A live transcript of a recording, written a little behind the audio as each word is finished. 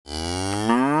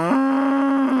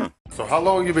how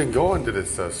long you been going to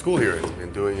this school here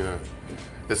and doing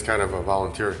this kind of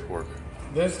volunteer work?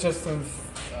 This just since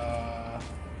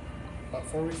about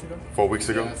 4 weeks ago. 4 weeks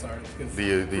ago? Yeah, sorry.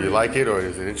 Do you like it, or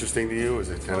is it interesting to you? Is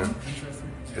it kind of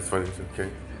interesting? It's funny, okay.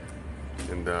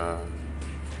 And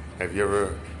have you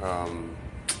ever? Let me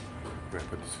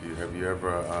put this to you. Have you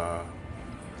ever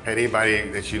had anybody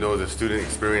that you know as a student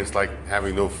experience like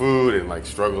having no food and like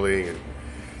struggling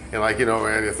and like, you know,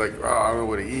 man, it's like, oh, I don't know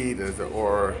what to eat,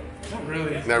 or Not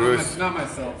really. Not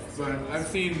myself, but I've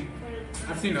seen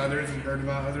others and heard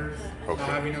about others not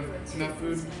having enough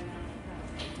food.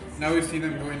 Now we've seen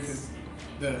them going to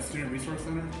the Student Resource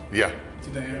Center. Yeah. To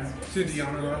the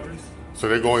honor Rogers. So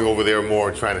they're going over there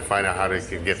more, trying to find out how they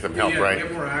can get some help, right?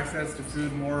 Get more access to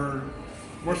food, more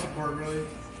support, really.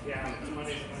 Yeah,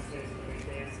 Mondays, Wednesdays, and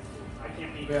weekdays. I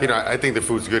can't be. You know, I think the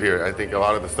food's good here. I think a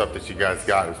lot of the stuff that you guys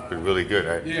got has been really good.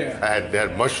 I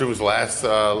had mushrooms last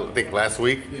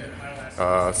week.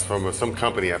 Yeah. From some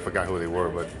company. I forgot who they were,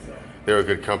 but they were a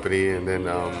good company. And then,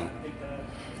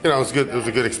 you know, it was good. It was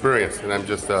a good experience. And I'm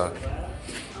just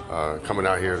coming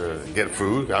out here to get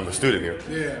food. I'm a student here.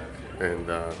 Yeah. And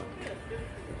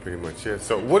pretty much, yeah.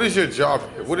 So what is your job?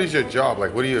 What is your job?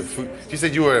 Like, what do you, you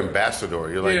said you were an ambassador.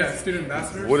 You're like, student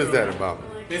ambassador. What is that about?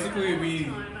 Basically,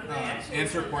 we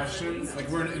answer questions. Like,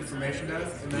 we're an information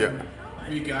desk, and then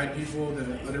we guide people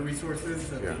to other resources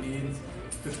that they need,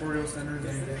 tutorial centers,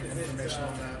 and information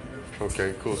on that.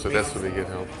 Okay, cool. So that's where they get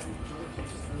help.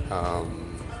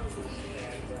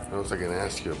 What else I can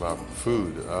ask you about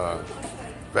food?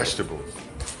 Vegetables.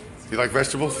 You like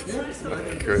vegetables? Yeah.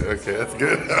 Okay, that's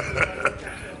good.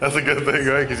 That's a good thing,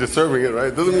 right? Because you're serving it,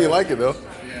 right? Doesn't mean you like it, though.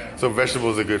 Yeah. So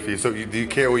vegetables are good for you. So do you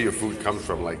care where your food comes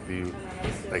from? Like, do you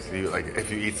if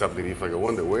you eat something, you like, I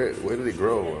wonder where did it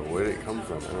grow or where did it come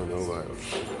from? I don't know.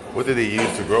 What did they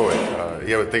use to grow it?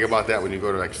 You ever think about that when you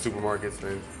go to like supermarkets,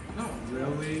 man? Not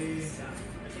really.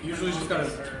 Usually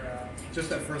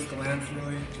just at first glance,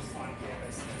 really.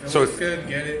 If it looks good,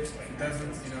 get it. If it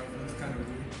doesn't, you know, it's kind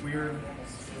of weird.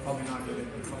 Probably not get it.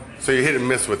 So you hit and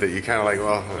miss with it. You kind of like,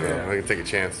 well, I can take a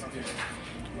chance. Yeah.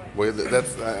 Well,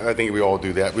 I think we all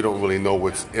do that. We don't really know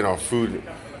what's in our food.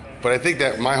 But I think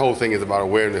that my whole thing is about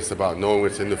awareness, about knowing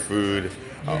what's in the food,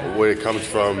 where it comes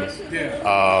from,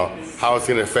 how it's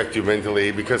going to affect you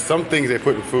mentally. Because some things they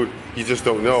put in food, you just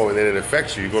don't know, and then it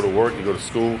affects you. You go to work, you go to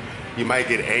school, you might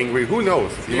get angry. Who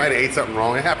knows? You might have ate something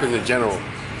wrong. It happens in general.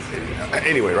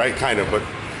 Anyway, right? Kind of. But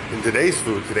in today's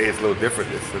food, today it's a little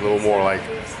different. It's a little more like,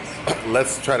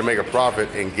 let's try to make a profit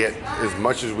and get as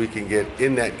much as we can get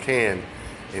in that can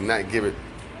and not give it,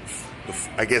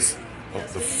 I guess,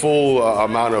 the full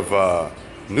amount of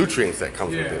nutrients that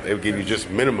comes with it. They'll give you just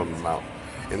minimum amount.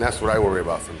 And that's what I worry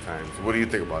about sometimes. What do you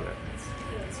think about that?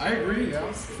 I agree,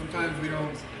 yeah. Sometimes we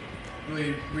don't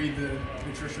really read the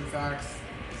nutrition facts,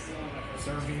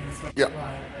 serving and stuff. Yeah.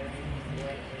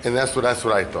 And that's what I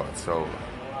thought. So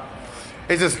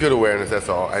it's just good awareness, that's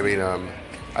all. I mean,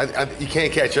 you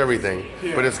can't catch everything,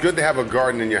 but it's good to have a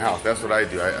garden in your house. That's what I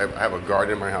do. I have a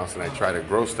garden in my house, and I try to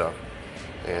grow stuff.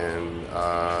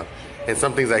 And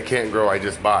some things I can't grow, I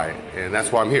just buy, and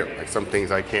that's why I'm here. Like some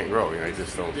things I can't grow, you know, I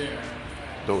just don't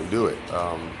do it.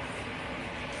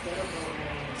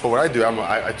 But what I do,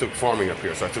 I took farming up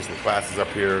here, so I took some classes up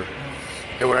here.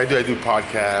 And what I do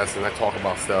podcasts, and I talk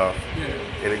about stuff.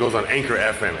 And it goes on Anchor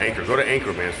FM. Anchor, go to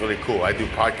Anchor, man. It's really cool. I do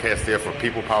podcasts there for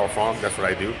People Power Farm. That's what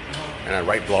I do. And I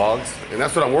write blogs, and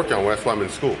that's what I'm working on. That's why I'm in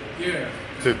school.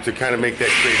 To kind of make that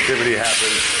creativity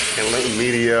happen and learn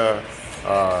media,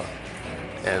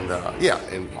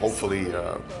 and hopefully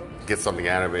get something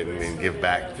out of it and then give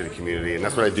back to the community. And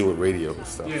that's what I do with radio and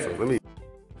stuff. So let me.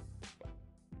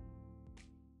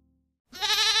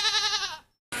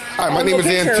 Hi, my name is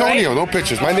Antonio. Right? No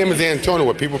pictures. My name is Antonio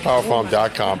with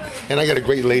PeoplePowerFarm.com, and I got a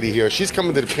great lady here. She's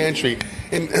coming to the pantry,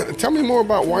 and tell me more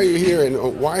about why you're here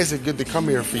and why is it good to come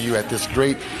here for you at this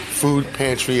great food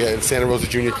pantry at Santa Rosa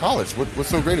Junior College. What's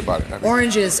so great about it?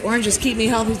 Oranges keep me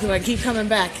healthy, so I keep coming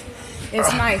back.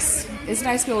 It's nice. It's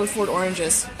nice to be able to afford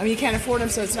oranges. I mean, you can't afford them,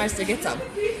 so it's nice to get them.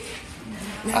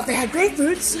 Now, if they had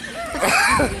grapefruits.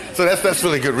 So that's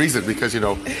really good reason because, you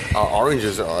know,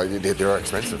 oranges they're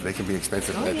expensive. They can be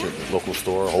expensive at your local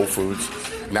store, Whole Foods.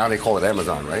 Now they call it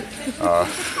Amazon, right?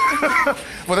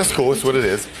 Well, that's cool. It's what it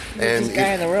is. And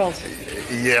guy in the world.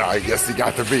 Yeah, I guess you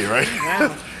got to be, right?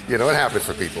 Wow. You know, it happens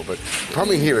for people. But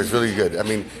plumbing here is really good. I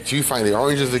mean, do you find the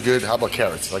oranges are good? How about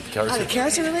carrots? Like the carrots? Oh, the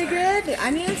carrots are really good. The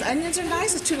onions are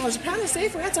nice. It's $2 a pound. It's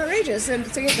safe. That's outrageous. And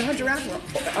so you have to hunt around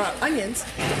for onions,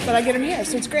 but I get them here,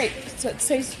 so it's great. So it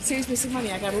saves me some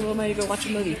money. I got a little money to go watch a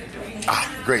movie.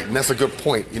 Great. And that's a good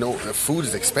point. You know, food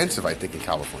is expensive, I think, in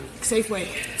California. Safeway.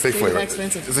 Safeway, right?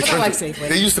 Expensive. It's But I like Safeway.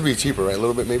 They used to be cheaper, right? A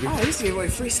little bit, maybe? Oh, I used to give away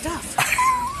free stuff.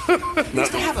 I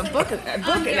used to have a book, and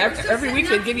every week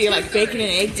they'd give you like bacon and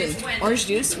eggs and orange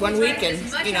juice one week, and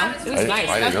you know, it was nice.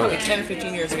 I That's didn't know probably that. 10 or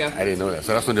 15 years ago. I didn't know that.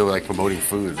 So that's when they were like promoting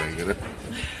food, like, you know,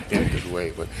 in a good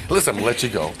way. But listen, I'm gonna let you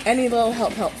go. Any little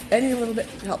help. Any little bit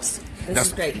helps. This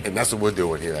is great. And that's what we're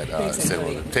doing here at Thanks, San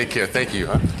everybody. Juan. Take care. Thank you,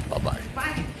 huh? Bye-bye.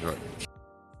 Bye. All right.